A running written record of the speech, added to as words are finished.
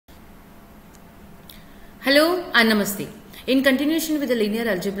Hello and Namaste. In continuation with the linear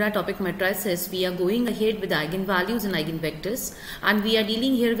algebra topic matrices, we are going ahead with eigenvalues and eigenvectors, and we are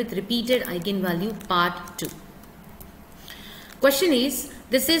dealing here with repeated eigenvalue part 2. Question is,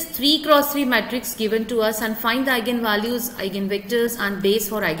 this is 3 cross 3 matrix given to us and find the eigenvalues, eigenvectors and base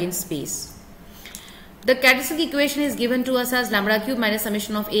for eigenspace. The characteristic equation is given to us as lambda cube minus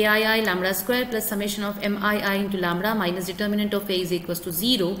summation of aii lambda square plus summation of mii into lambda minus determinant of a is equals to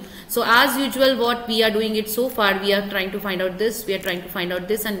 0. So as usual, what we are doing it so far, we are trying to find out this, we are trying to find out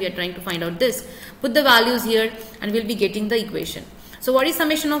this, and we are trying to find out this. Put the values here and we'll be getting the equation. So what is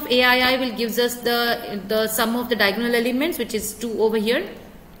summation of aii will gives us the sum of the diagonal elements, which is 2 over here.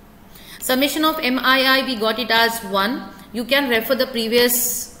 Summation of mii, we got it as 1. You can refer the previous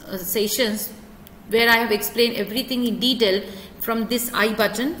sessions where I have explained everything in detail from this I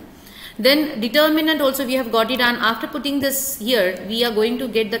button. Then determinant also we have got it, and after putting this here, we are going to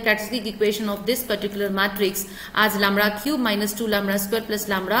get the characteristic equation of this particular matrix as lambda cube minus 2 lambda square plus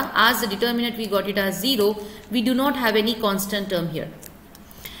lambda. As the determinant we got it as 0, we do not have any constant term here.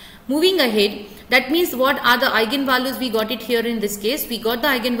 Moving ahead, that means what are the eigenvalues we got it here in this case? We got the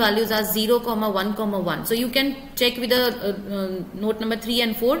eigenvalues as 0, 1, 1. So you can check with the note number 3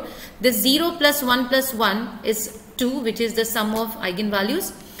 and 4. This 0 plus 1 is 2, which is the sum of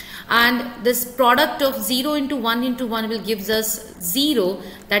eigenvalues. And this product of 0 into 1 will gives us 0.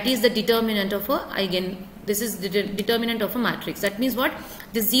 That is the determinant of a this is the determinant of a matrix. That means what?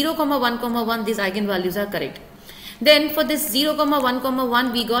 This 0, 1, these eigenvalues are correct. Then for this 0,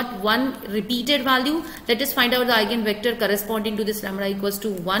 1, we got one repeated value. Let us find out the eigenvector corresponding to this lambda equals to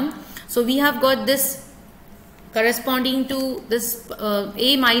 1. So we have got this corresponding to this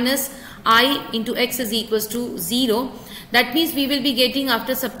a minus I into x is equals to 0. That means we will be getting,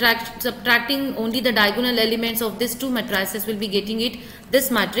 after subtracting only the diagonal elements of these two matrices, will be getting it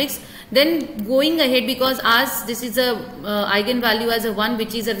this matrix. Then going ahead, because as this is a eigenvalue as a 1,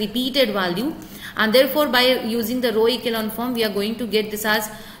 which is a repeated value, and therefore by using the row echelon form we are going to get this as,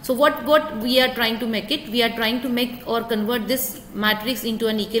 so what we are trying to make it, we are trying to make or convert this matrix into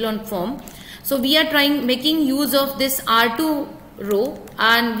an echelon form. So we are making use of this R2 row,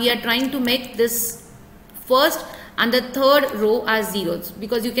 and we are trying to make this first and the third row as zeros,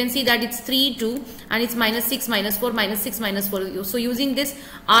 because you can see that it's 3, 2 and it's minus 6, minus 4, minus 6, minus 4. So using this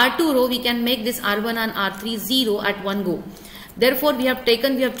R2 row we can make this R1 and R3 0 at one go. Therefore we have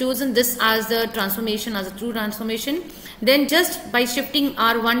chosen this as the transformation, as a true transformation. Then just by shifting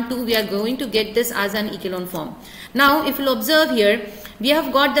R1 2, we are going to get this as an echelon form. Now if you observe here, we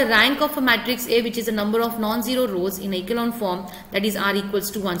have got the rank of a matrix A, which is a number of non-zero rows in echelon form, that is R equals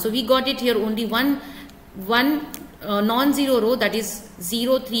to 1. So we got it here only one non-zero row, that is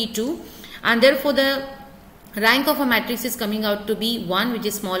 0, 3, 2, and therefore the rank of a matrix is coming out to be 1, which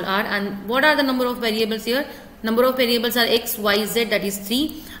is small r. And what are the number of variables here? Number of variables are x, y, z, that is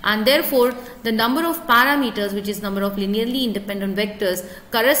 3, and therefore the number of parameters, which is number of linearly independent vectors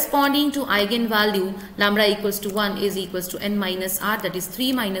corresponding to eigenvalue lambda equals to 1 is equals to n minus r, that is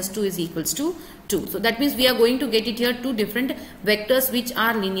 3 minus 2 is equals to 2. So that means we are going to get it here two different vectors which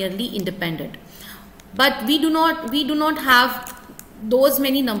are linearly independent. But we do not have those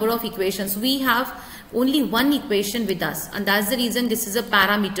many number of equations. We have only one equation with us, and that's the reason this is a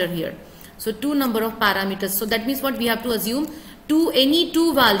parameter here. So two number of parameters. So that means what we have to assume, any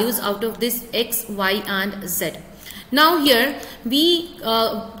two values out of this x, y and z. Now here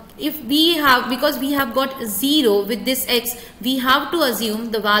if we have, because we have got 0 with this x, we have to assume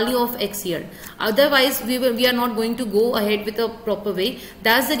the value of x here. Otherwise we are not going to go ahead with a proper way.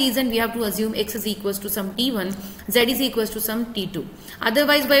 That's the reason we have to assume x is equals to some t1, z is equals to some t2.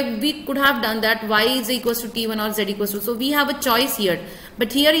 Otherwise we could have done that y is equals to t1 or z equals to. So we have a choice here.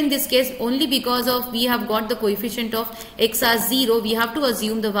 But here in this case, only because of we have got the coefficient of x as 0, we have to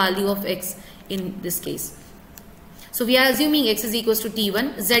assume the value of x in this case. So we are assuming x is equals to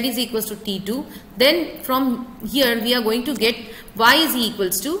t1, z is equals to t2. Then from here we are going to get y is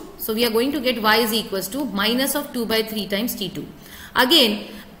equals to, so we are going to get y is equals to minus of 2 by 3 times t2. Again,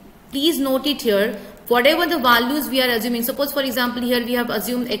 please note it here, whatever the values we are assuming, suppose for example here we have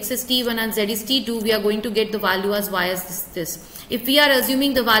assumed x is t1 and z is t2, we are going to get the value as y as this. If we are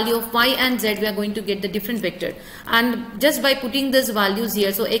assuming the value of y and z, we are going to get the different vector. And just by putting these values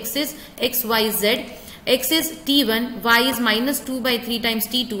here, so x is x, y, z, x is t1, y is minus 2 by 3 times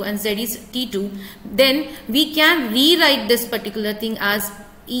t2 and z is t2, then we can rewrite this particular thing as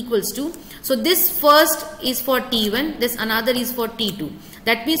equals to, so this first is for t1, this another is for t2.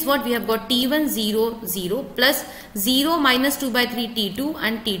 That means what we have got t1 0 0 plus 0 minus 2 by 3 t2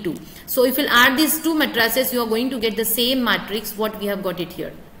 and t2. So if you add these two matrices, you are going to get the same matrix what we have got it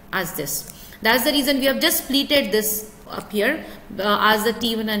here as this. That's the reason we have just splitted this up here as the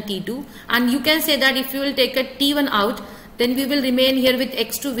T1 and T2. And you can say that if you will take a T1 out, then we will remain here with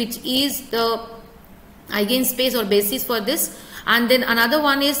x2, which is the eigenspace or basis for this. And then another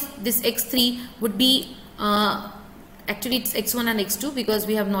one is this x3 would be actually it's x1 and x2, because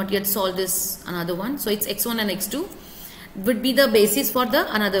we have not yet solved this another one. So it's x1 and x2 would be the basis for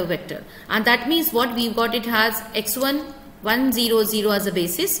the another vector. And that means what we've got, it has x1 1 0 0 as a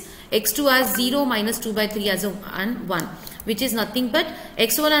basis, x2 as 0 minus 2 by 3 as a and 1, which is nothing but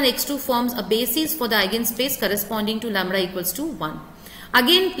x1 and x2 forms a basis for the eigenspace corresponding to lambda equals to 1.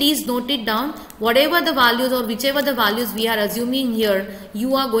 Again, please note it down. Whatever the values or whichever the values we are assuming here,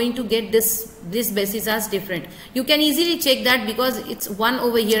 you are going to get this basis as different. You can easily check that, because it's 1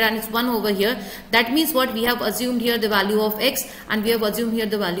 over here and it's 1 over here. That means what we have assumed here the value of x, and we have assumed here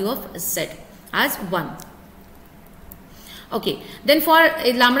the value of z as 1. Okay, then for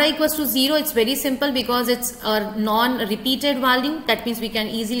lambda equals to 0, it's very simple, because it's a non-repeated value. That means we can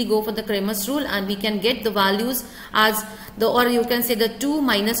easily go for the Cramer's rule, and we can get the values as the, or you can say the 2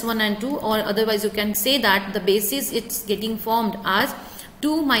 minus 1 and 2, or otherwise you can say that the basis it's getting formed as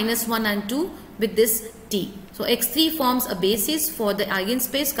 2 minus 1 and 2 with this t. So x3 forms a basis for the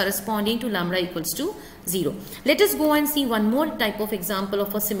eigenspace corresponding to lambda equals to 0. Let us go and see one more type of example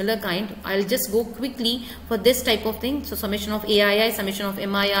of a similar kind. I'll just go quickly for this type of thing. So summation of aii, summation of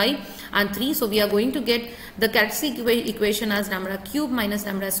mii and 3. So we are going to get the characteristic equation as lambda cube minus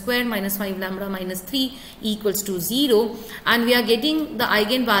lambda square minus 5 lambda minus 3 equals to 0. And we are getting the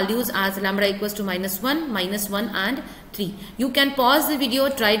eigenvalues as lambda equals to minus 1 and 3. You can pause the video,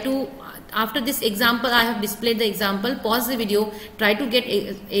 try to, after this example I have displayed the example, pause the video, try to get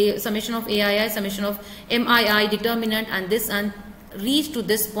a summation of aii, summation of mii, determinant and this, and reach to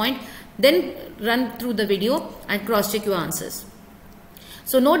this point, then run through the video and cross check your answers.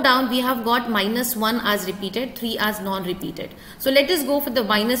 So note down, we have got minus 1 as repeated, 3 as non-repeated. So let us go for the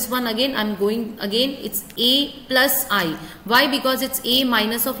minus 1 again. I'm going again, it's a plus I. Why? Because it's a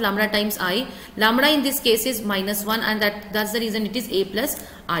minus of lambda times I. Lambda in this case is minus 1, and that's the reason it is a plus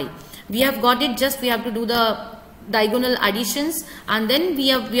I. We have got it, just we have to do the diagonal additions, and then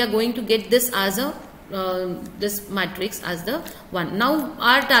we are going to get this as a this matrix as the 1. Now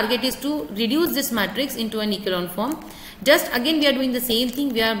our target is to reduce this matrix into an echelon form. Just again we are doing the same thing.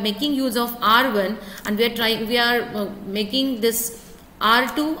 We are making use of R1, and we are making this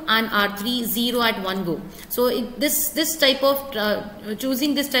R2 and R3 0 at one go. So this type of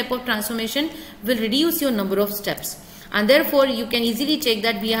choosing this type of transformation will reduce your number of steps, and therefore you can easily check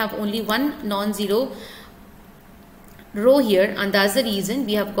that we have only one non-zero row here, and that's the reason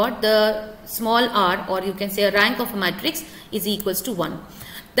we have got the small r, or you can say a rank of a matrix is equals to 1.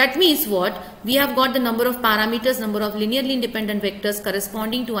 That means what? We have got the number of parameters, number of linearly independent vectors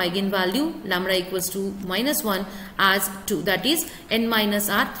corresponding to eigenvalue lambda equals to minus 1 as 2. That is n minus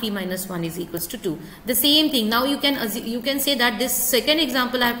r, 3 minus 1 is equals to 2. The same thing. Now you can say that this second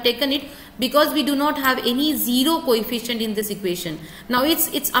example I have taken it because we do not have any zero coefficient in this equation. Now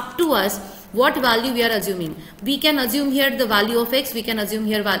it's up to us what value we are assuming. We can assume here the value of x, we can assume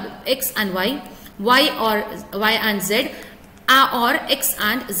here value x and y and z, or x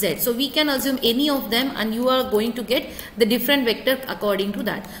and z. So we can assume any of them, and you are going to get the different vector according to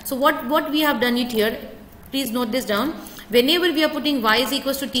that. So what we have done it here, please note this down. Whenever we are putting y is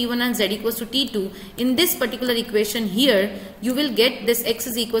equals to t1 and z equals to t2, in this particular equation here, you will get this x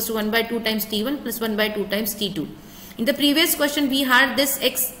is equals to 1 by 2 times t1 plus 1 by 2 times t2. In the previous question, we had this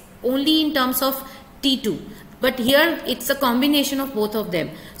x only in terms of t2. But here it's a combination of both of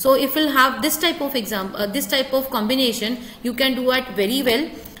them. So if we'll have this type of this type of combination, you can do it very well.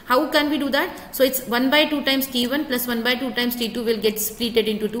 How can we do that? So it's 1 by 2 times t1 plus 1 by 2 times t2 will get splitted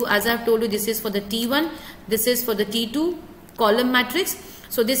into 2. As I have told you, this is for the t1, this is for the t2 column matrix.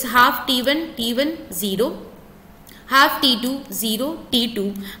 So this half t1 0, half t2 0,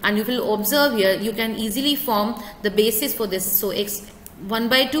 t2, and you will observe here you can easily form the basis for this. So x 1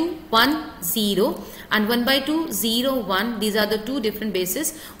 by 2 1 0 and 1 by 2 0 1, these are the two different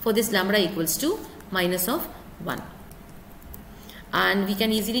bases for this lambda equals to minus of 1, and we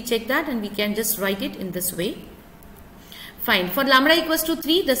can easily check that, and we can just write it in this way. Fine. For lambda equals to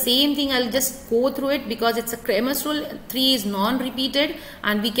 3, the same thing. I'll just go through it because it's a Cramer's rule. 3 is non-repeated,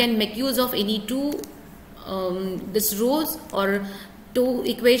 and we can make use of any two this rows or two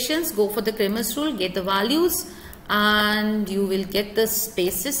equations. Go for the Cramer's rule, get the values, and you will get the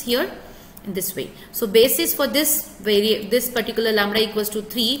spaces here in this way. So basis for this particular lambda equals to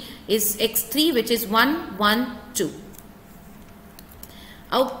 3 is x3, which is 1 1 2.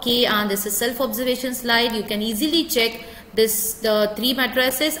 Okay, and this is self-observation slide. You can easily check the 3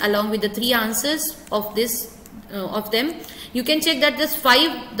 matrices along with the 3 answers of this of them. You can check that this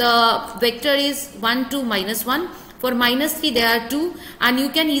 5, the vector is 1, 2, minus 1. For minus 3 there are 2, and you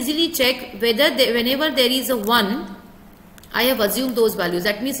can easily check whether whenever there is a 1, I have assumed those values.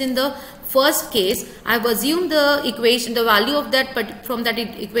 That means in the first case I have assumed the equation, the value of that from that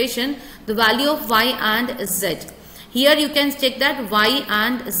equation, the value of y and z. Here you can check that y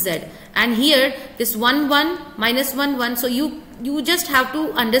and z, and here this 1 1 minus 1 1. So you just have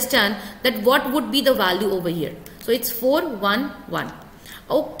to understand that what would be the value over here. So it's 4 1 1.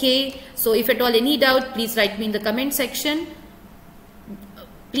 Okay, so if at all any doubt, please write me in the comment section.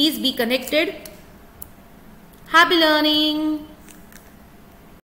 Please be connected. Happy learning.